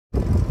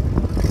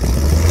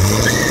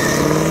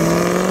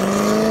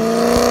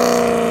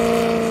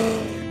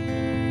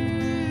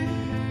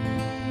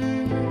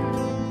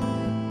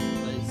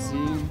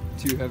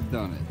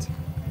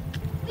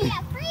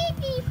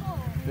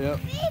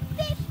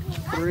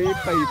3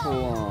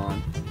 people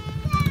on.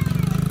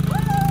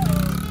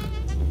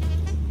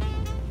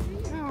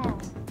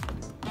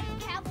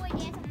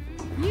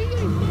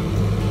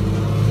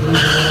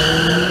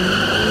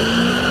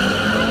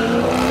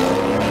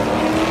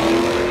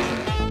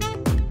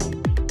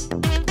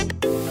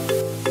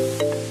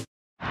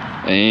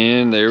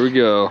 And there we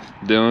go.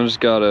 Dylan's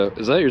got a,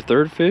 is that your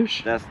third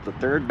fish? That's the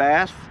third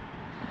bass.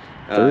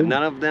 None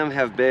of them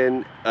have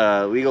been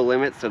legal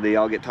limits, so they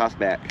all get tossed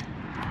back.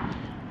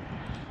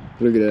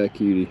 Look at that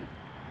cutie.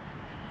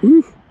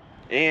 Woo.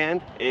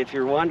 And if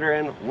you're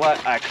wondering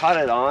what I caught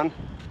it on,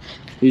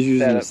 he's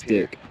using a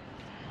stick.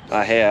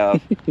 Here.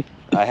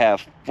 I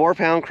have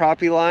 4-pound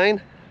crappie line,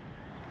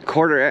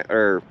 1/4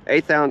 or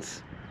 1/8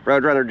 ounce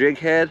Roadrunner jig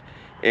head,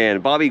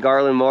 and Bobby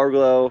Garland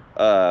Morglow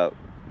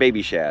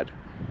baby shad.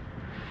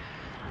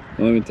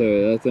 Let me tell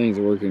you, that thing's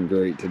working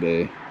great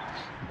today.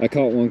 I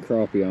caught 1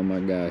 crappie on my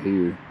guy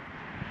here,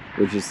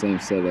 which is the same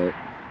setup.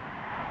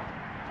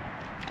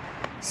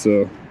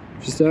 So,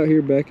 just out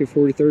here back at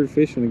 43rd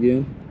fishing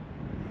again.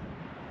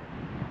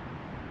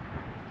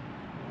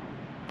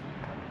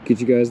 Get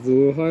you guys the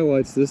little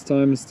highlights this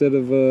time instead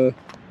of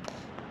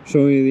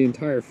showing you the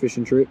entire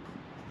fishing trip.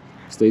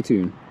 Stay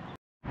tuned.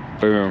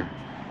 Boom.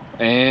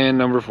 And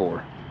number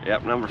 4.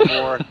 Yep, number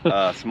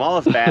 4.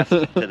 Smallest bass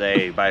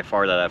today by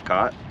far that I've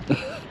caught.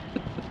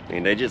 I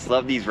mean, they just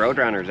love these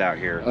Roadrunners out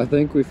here. I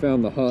think we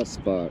found the hot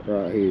spot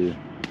right here.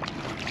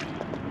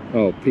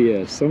 Oh,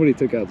 P.S. Somebody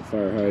took out the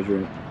fire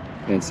hydrant,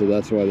 and so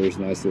that's why there's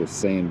a nice little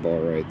sandbar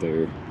right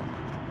there.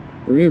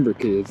 Remember,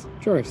 kids,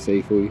 drive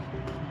safely.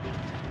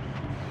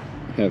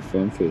 Have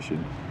fun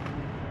fishing.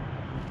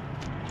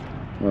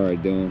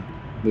 Alright, Dylan.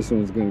 This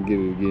one's gonna get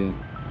it again.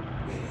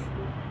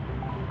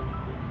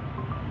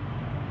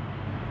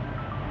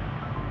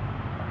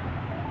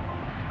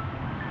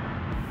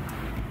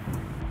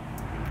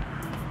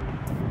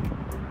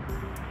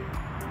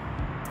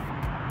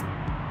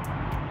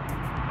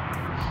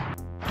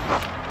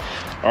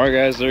 Alright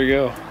guys, there you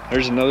go.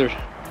 There's another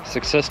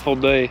successful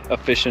day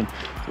of fishing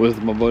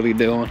with my buddy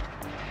Dylan.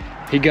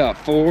 He got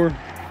 4.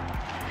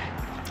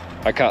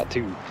 I caught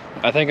 2.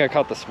 I think I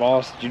caught the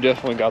smallest. You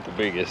definitely got the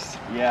biggest.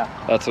 Yeah.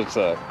 That's what's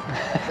up.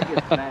 I think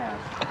it's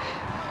fast.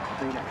 I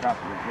think that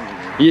crappie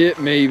was bigger. Yeah,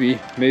 maybe.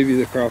 Maybe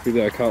the crappie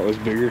that I caught was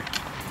bigger.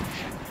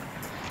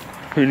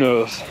 Who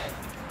knows?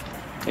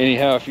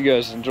 Anyhow, if you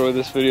guys enjoyed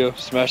this video,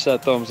 smash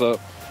that thumbs up.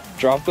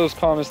 Drop those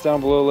comments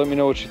down below. Let me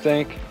know what you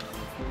think.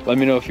 Let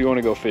me know if you want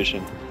to go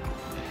fishing.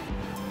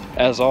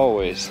 As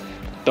always,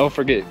 don't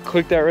forget,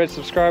 click that red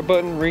subscribe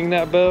button, ring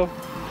that bell,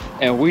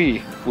 and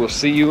we will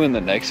see you in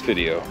the next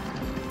video.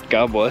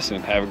 God bless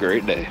and have a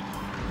great day.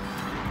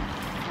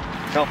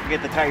 Don't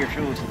forget to tie your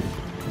shoes.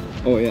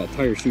 Oh yeah,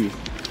 tie your shoes.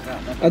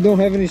 I don't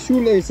have any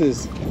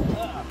shoelaces.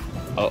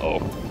 Uh-oh.